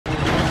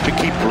To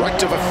keep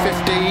right over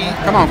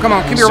 50. Come on, come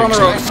on, keep your on the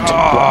road. Left,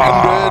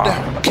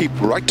 100. Keep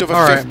right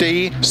over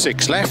 50.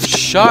 6 left.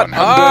 Shut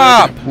 100.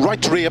 up!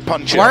 Right rear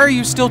puncher. Why are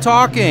you still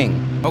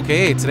talking?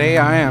 Okay, today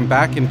I am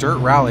back in Dirt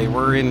Rally.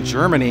 We're in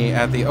Germany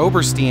at the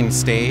Oberstein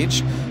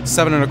stage,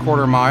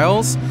 7.25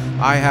 miles.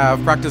 I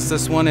have practiced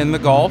this one in the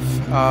Golf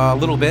a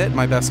little bit.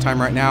 My best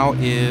time right now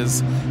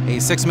is a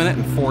 6 minute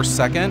and 4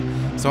 second.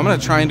 So I'm gonna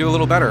try and do a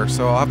little better.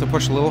 So I'll have to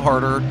push a little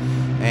harder,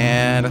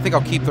 and I think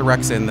I'll keep the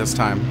Rex in this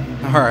time.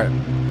 All right.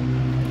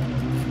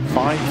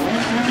 5,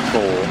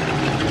 4,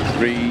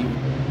 3,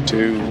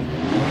 2,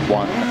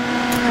 1,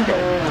 go.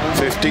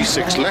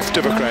 56 left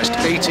of a crest,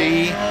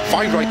 80,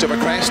 5 right of a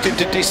crest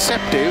into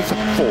deceptive,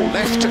 4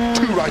 left,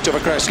 2 right of a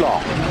crest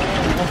long.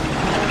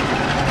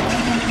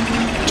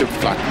 To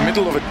flat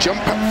middle of a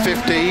jump,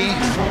 50,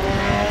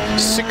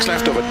 6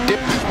 left of a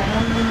dip.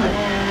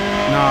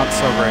 Not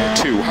so great.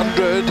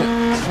 200,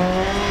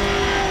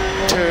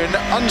 turn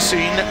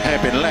unseen,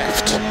 hairpin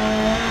left.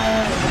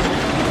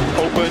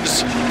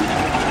 Opens.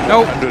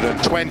 Nope.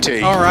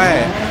 120. All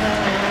right.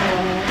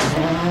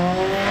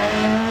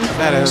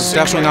 That is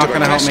definitely not going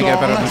to help me get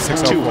better than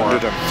 604.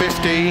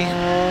 250.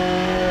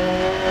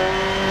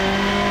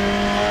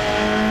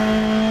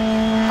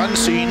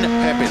 Unseen,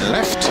 hairpin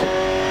left.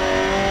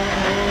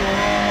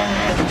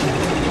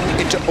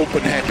 Into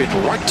open hairpin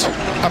right.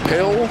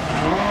 Uphill.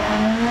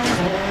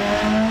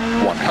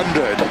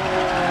 100.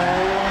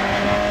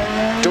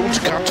 Don't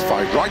cut,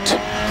 5 right.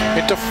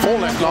 Into 4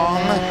 left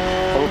long.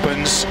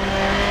 Opens.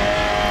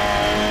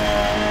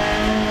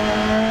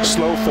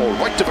 Slow 4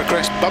 right of a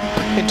crest bump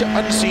into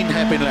unseen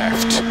hairpin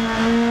left.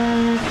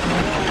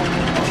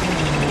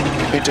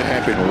 Into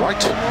hairpin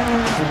right.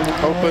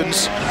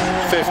 Opens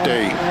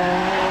 50.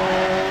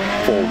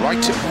 4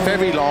 right,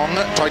 very long,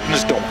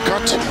 tightens, don't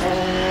cut.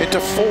 Into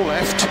 4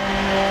 left,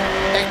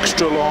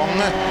 extra long,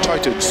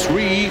 tightens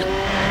 3.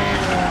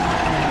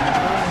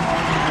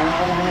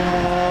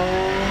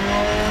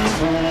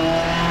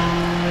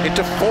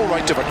 Into 4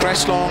 right of a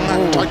crest long,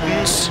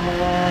 tightens.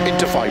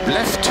 Into 5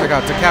 left. I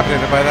got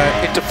decapitated by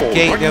that into 4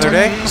 gate right the other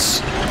day.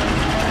 tightens.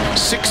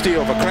 60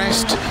 over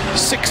crest,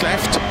 6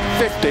 left,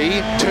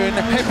 50, turn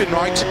hairpin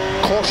right,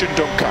 caution,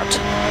 don't cut.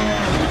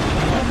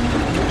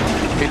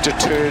 Into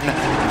turn,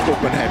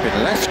 open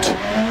hairpin left.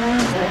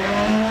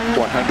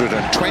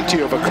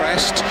 120 over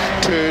crest,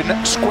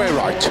 turn square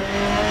right.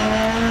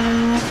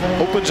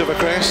 Opens over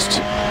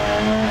crest,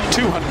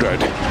 200.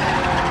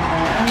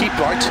 Keep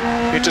right,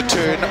 into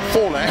turn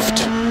 4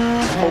 left.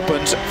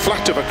 Opens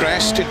flat of a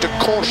crest into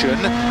caution,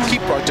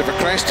 keep right of a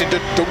crest into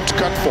don't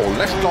cut 4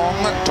 left long,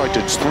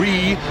 tightens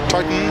 3,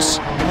 tightens.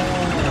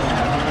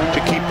 To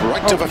keep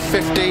right of a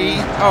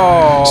 50.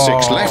 Oh.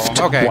 6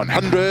 left, okay.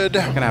 100.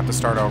 I'm gonna have to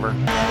start over.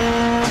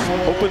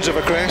 Opens of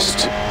a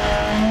crest,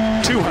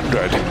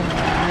 200.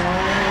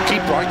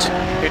 Keep right,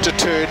 into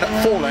turn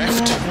 4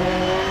 left.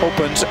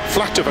 Opens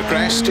flat of a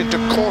crest into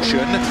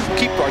caution,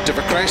 keep right of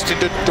a crest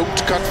into don't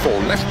cut 4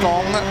 left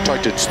long,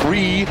 tightens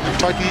 3,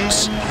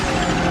 tightens.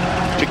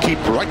 To keep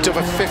right of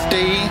a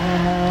 50,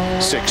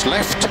 6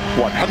 left,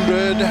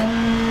 100.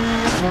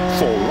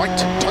 4 right,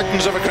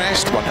 tightens of a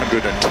crest,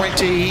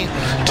 120.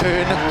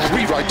 Turn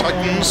 3 right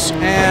tightens.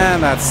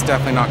 And that's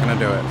definitely not going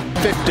to do it.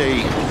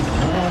 50.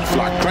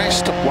 Flat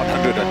crest,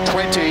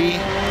 120.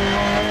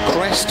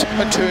 Crest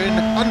and turn,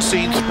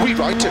 unseen, 3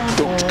 right,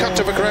 don't cut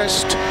of a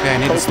crest. Okay, I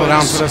need to slow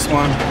down for this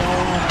one.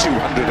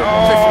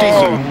 250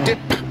 through dip.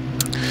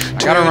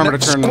 I gotta remember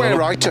to turn square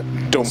right,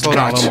 don't slow cut.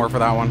 down a little more for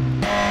that one.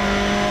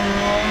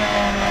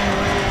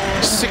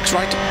 6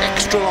 right,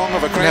 extra long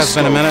of a crest. Yeah, it's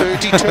been a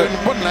minute. 30, turn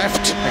 1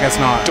 left. I guess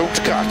not. Don't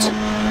cut.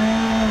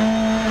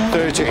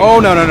 30. Oh,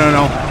 no, no, no,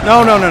 no.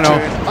 No, no, no, no.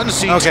 Turn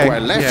unseen, Okay, square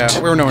left.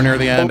 yeah, we were nowhere near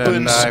the end, and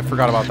Opens I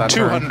forgot about that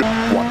 200,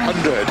 turn.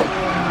 100.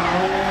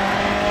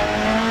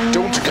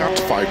 Don't cut,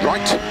 5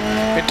 right.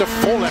 Into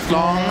 4 left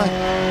long.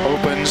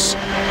 Opens.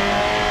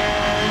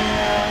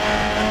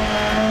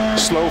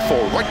 Slow 4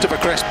 right of a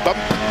crest bump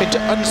into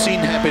unseen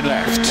hairpin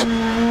left.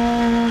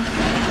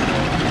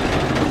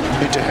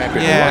 Into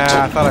hairpin Yeah, right.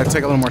 I thought I'd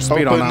take a little more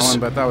speed on that one,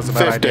 but that was a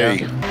bad 50.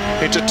 idea.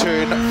 Into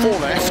turn 4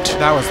 left.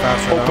 That was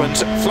faster, though.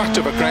 Opens flat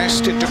of a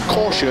crest into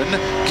caution.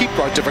 Keep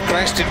right of a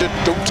crest into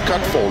don't cut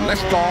 4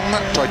 left long.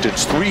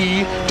 Tightens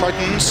 3.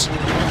 Tightens.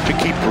 To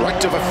keep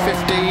right of a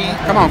 50.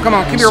 Come on, come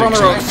on, keep your on the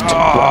 6 road. left.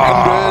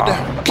 Oh.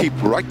 100. Keep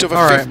right of a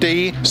All right.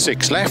 50.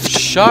 6 left.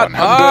 Shut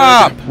 100.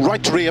 up.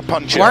 Right rear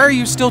puncher. Why are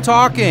you still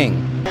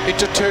talking?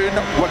 Into turn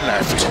 1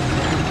 left.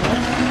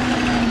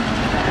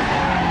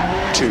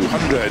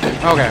 200.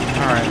 Okay, all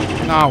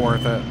right, not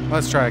worth it.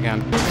 Let's try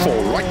again. 4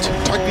 right,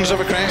 tightens of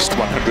a crest,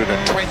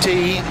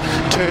 120.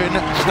 Turn 3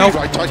 Nope,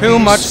 right, tightens. too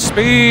much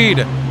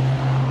speed.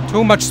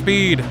 Too much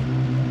speed.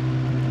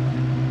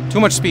 Too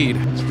much speed.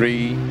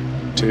 3,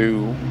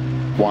 2,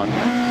 1,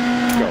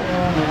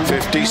 go.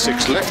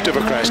 56 left of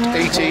a crest,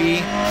 80.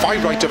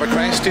 5 right of a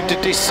crest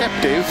into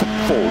deceptive.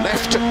 4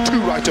 left, 2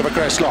 right of a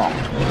crest long.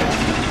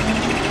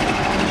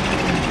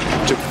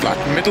 To flat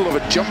middle of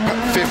a jump,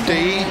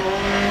 50.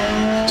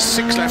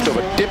 6 left of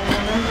a dip.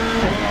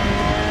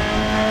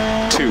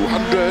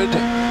 200.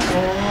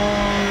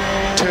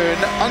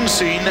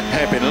 unseen,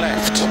 hairpin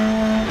left.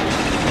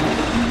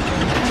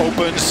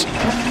 Opens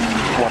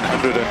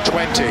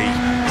 120.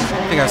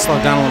 I think I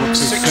slowed down a little too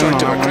Six soon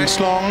right on of a that crest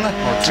long,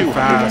 Or too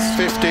fast.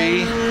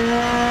 250. I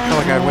feel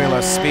like I had way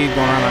less speed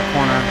going around that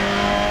corner.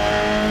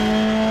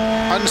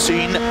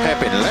 Unseen,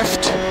 hairpin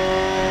left.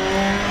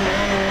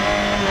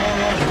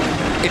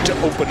 Into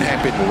open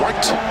hairpin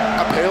right,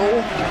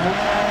 uphill.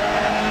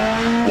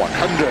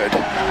 100.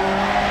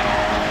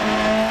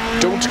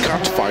 Don't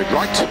cut, 5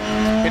 right.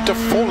 Into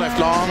 4 left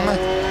long,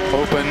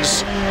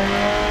 opens.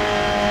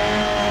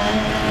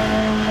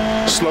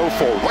 Slow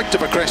 4 right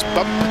of a crest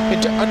bump,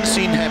 into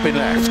unseen hairpin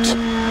left.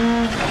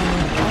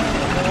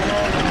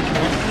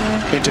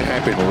 Into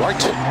hairpin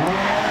right,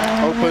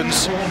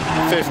 opens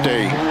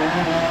 50.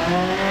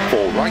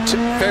 4 right,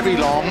 very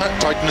long,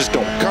 tightens,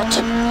 don't cut.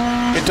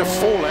 Into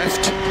 4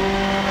 left,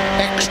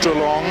 extra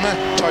long,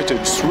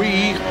 tightens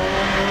 3.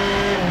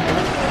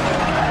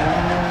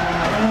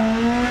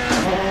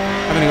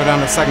 I'm going to go down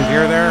to second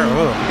gear there.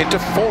 Ugh. Into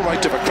 4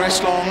 right of a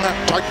crest long,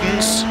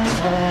 tightens.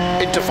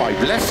 Into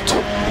 5 left.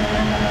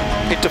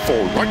 Into 4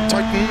 right,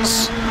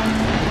 tightens.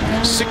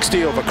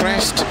 60 over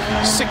crest,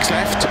 6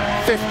 left,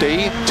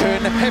 50,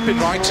 turn, hairpin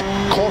right,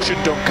 caution,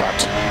 don't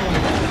cut.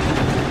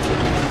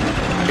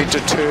 Into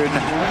turn,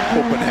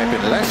 open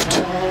hairpin left.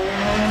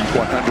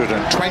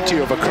 120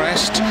 over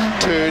crest,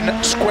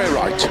 turn, square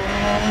right.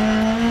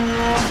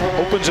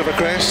 Opens over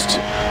crest,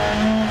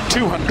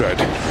 200.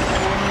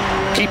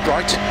 Keep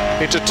right,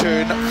 into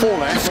turn, 4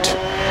 left.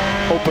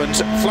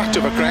 Opens flat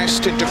over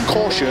crest, into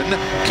caution.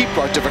 Keep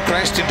right over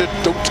crest, into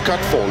don't cut,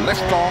 4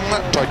 left long.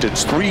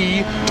 Tightens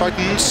 3,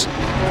 tightens.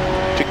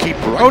 To keep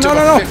right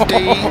over 50.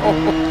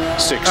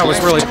 6 That was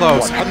left, really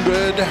close.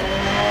 100.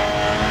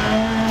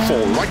 4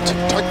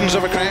 right, tightens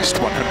over crest,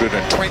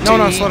 120.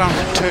 No, slow down.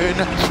 Turn,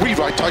 3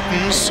 right,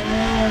 tightens.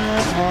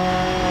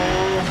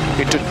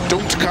 Into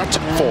don't cut,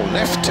 4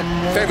 left,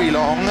 very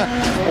long.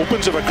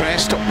 Opens over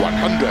crest,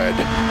 100.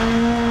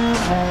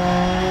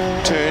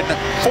 Turn,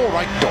 4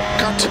 right, don't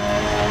cut.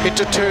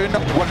 Into turn,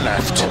 1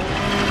 left.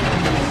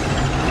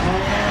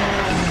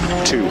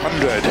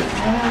 200.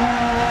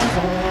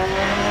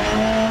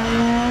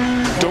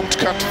 Don't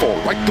cut, 4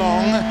 right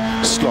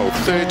long. Slow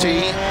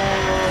 30.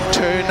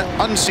 Turn,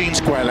 unseen,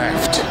 square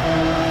left.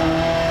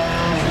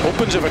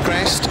 Opens over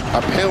crest,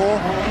 uphill.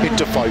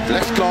 Into 5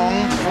 left long.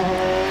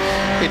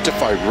 Into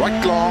 5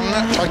 right long.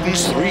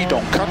 Tightens 3,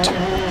 don't cut.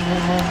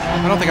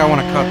 I don't think I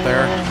want to cut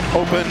there.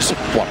 Opens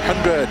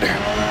 100.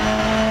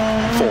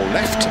 4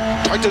 left,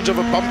 tightens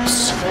over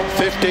bumps,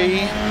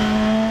 50.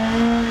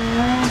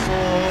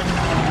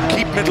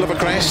 Keep middle of a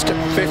crest,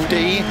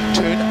 50.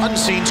 Turn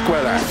unseen,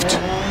 square left.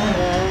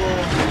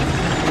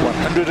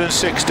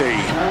 160.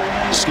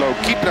 Slow,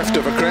 keep left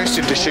of a crest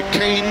into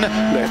chicane,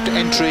 left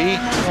entry.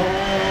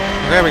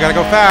 Okay, we gotta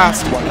go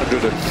fast.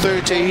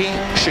 130.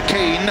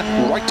 Chicane,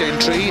 right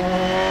entry.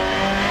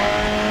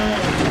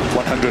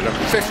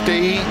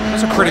 150.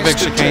 Those are pretty big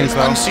chicanes,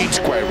 though. Unseen,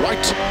 square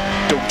right.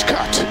 Don't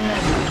cut.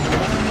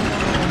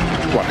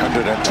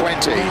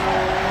 120.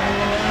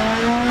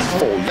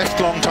 4 left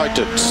long,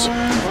 tightens.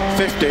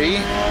 50.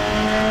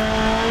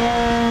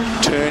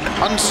 Turn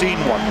unseen,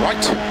 1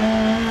 right.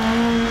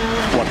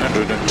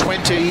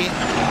 120.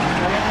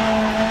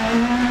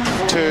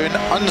 Turn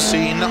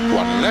unseen,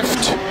 1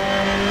 left.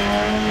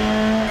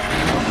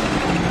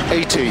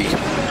 80.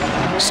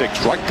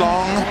 6 right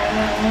long.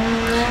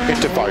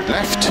 Into 5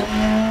 left.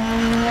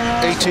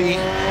 80.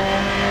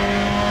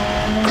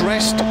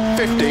 Crest,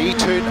 50.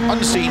 Turn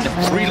unseen,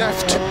 3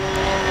 left.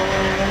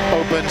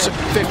 Opens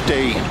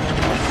 50.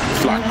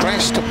 Flat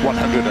crest,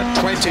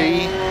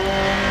 120.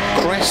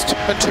 Crest,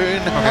 a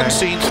turn,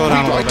 unseen, 3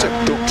 right,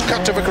 don't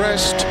cut of a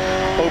crest.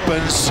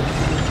 Opens.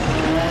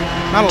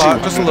 Not a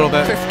lot, just a little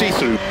bit. 50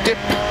 through dip.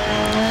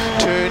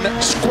 Turn,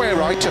 square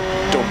right,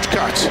 don't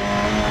cut.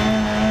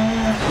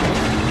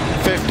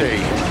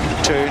 50.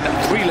 Turn,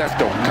 3 left,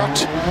 don't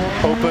cut.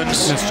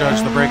 Opens.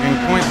 Misjudged the braking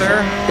point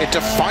there. Into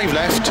 5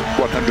 left,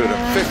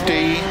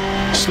 150.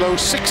 Slow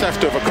 6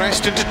 left over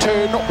crest into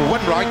turn,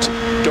 1 right,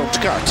 don't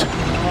cut.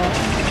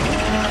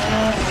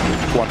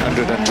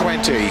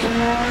 120.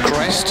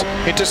 Crest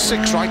into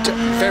 6 right,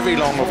 very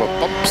long over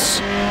bumps.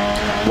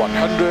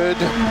 100.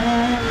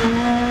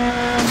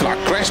 Flat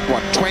crest,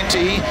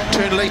 120.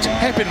 Turn late,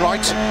 hairpin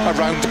right,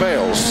 around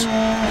bales.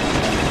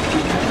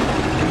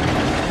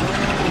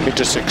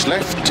 Into 6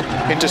 left,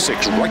 into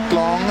 6 right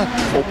long,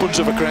 opens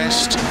over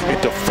crest,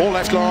 into 4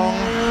 left long.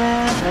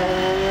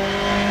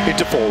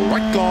 Into 4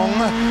 right long,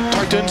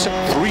 tightens,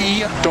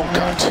 3, don't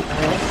cut.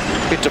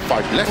 Into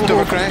 5 left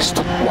over crest,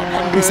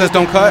 100. He says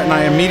don't cut, and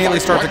I immediately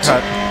start right, to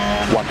cut.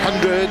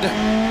 100.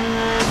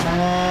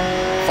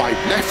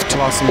 5 left,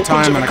 Lost some opens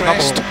time over in a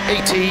crest,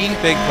 couple 80.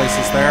 big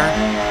places there.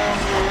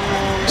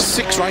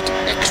 6 right,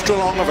 extra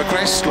long over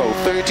crest, slow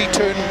 30,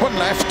 turn 1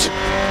 left,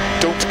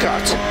 don't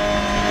cut.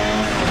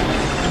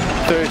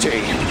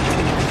 30.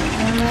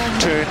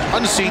 Turn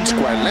unseen,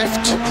 square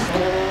left,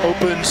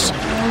 opens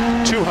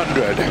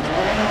 200.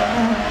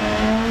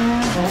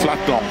 Flat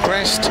long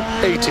crest,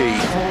 80.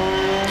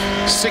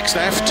 6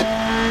 left,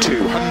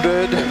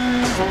 200.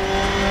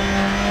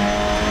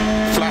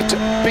 Flat,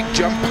 big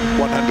jump,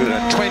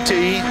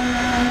 120.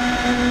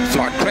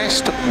 Flat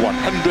crest,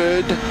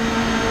 100.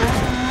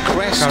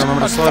 Crest, Gotta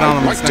remember to and slow down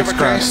on right this of next a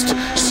crest.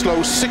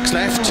 Slow 6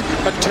 left,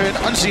 and turn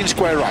unseen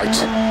square right.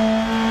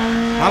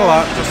 Not a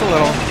lot, just a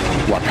little.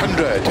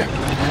 100.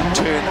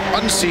 Turn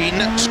unseen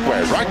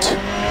square right.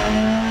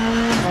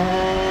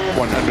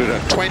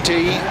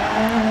 120.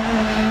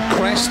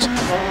 Crest,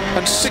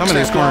 and 6 Some of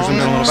these left corners have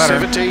been a little better.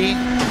 70.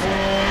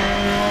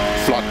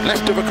 Flat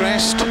left of a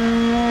crest,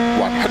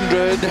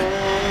 100.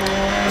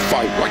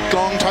 5 right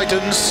long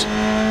tightens.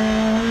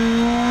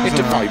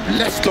 Into 5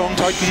 left long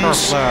tightens.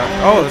 Sharp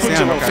left. Oh, that's the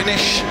end, okay.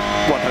 Finish,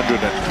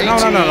 180 No,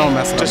 don't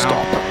mess it to up now.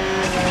 stop.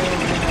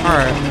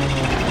 Alright.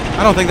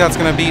 I don't think that's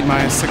going to beat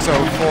my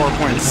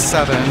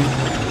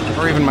 604.7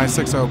 or even my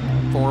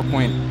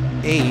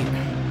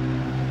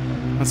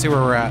 604.8. Let's see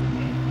where we're at.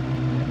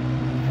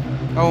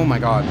 Oh my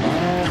god.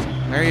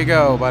 There you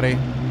go, buddy.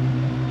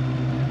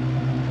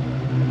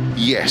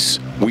 Yes,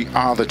 we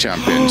are the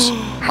champions.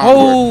 Hard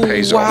work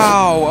pays off.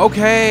 Wow,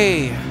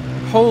 okay.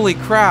 Holy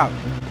crap.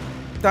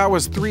 That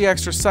was 3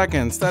 extra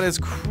seconds. That is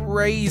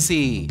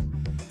crazy.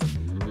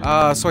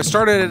 So I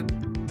started at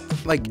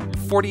like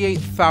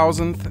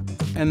 48,000th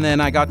and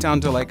then I got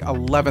down to like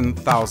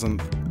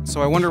 11,000th.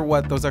 So I wonder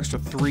what those extra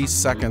 3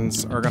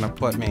 seconds are gonna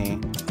put me.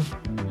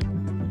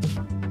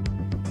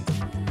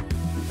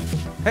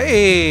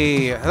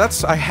 Hey,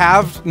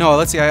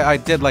 I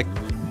did like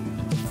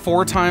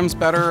 4 times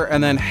better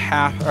and then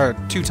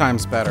 2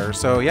 times better.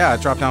 So yeah,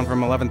 it dropped down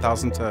from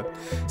 11,000 to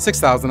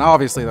 6,000.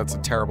 Obviously that's a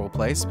terrible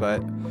place,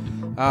 but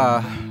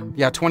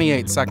yeah,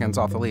 28 seconds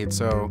off the lead.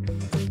 So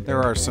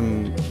there are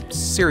some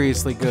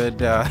seriously good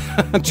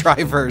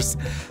drivers.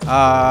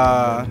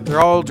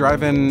 They're all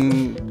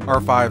driving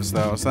R5s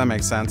though, so that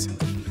makes sense.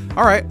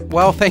 All right,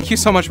 well, thank you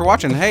so much for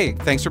watching. Hey,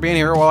 thanks for being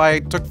here while I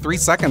took 3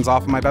 seconds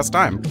off of my best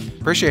time.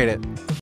 Appreciate it.